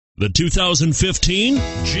The 2015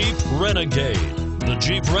 Jeep Renegade. The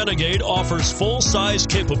Jeep Renegade offers full-size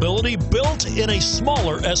capability built in a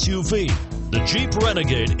smaller SUV. The Jeep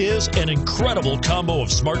Renegade is an incredible combo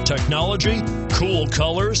of smart technology, cool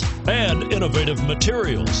colors, and innovative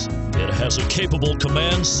materials. It has a capable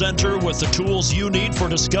command center with the tools you need for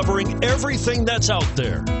discovering everything that's out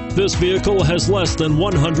there. This vehicle has less than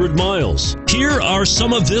 100 miles. Here are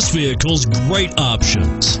some of this vehicle's great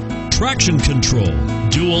options: traction control,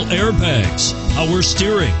 dual airbags, power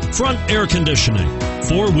steering, front air conditioning,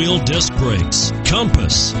 four-wheel disc brakes,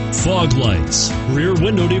 compass, fog lights, rear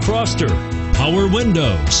window defroster, power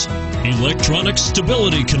windows, electronic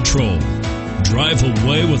stability control. Drive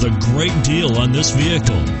away with a great deal on this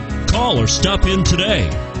vehicle. Call or stop in today.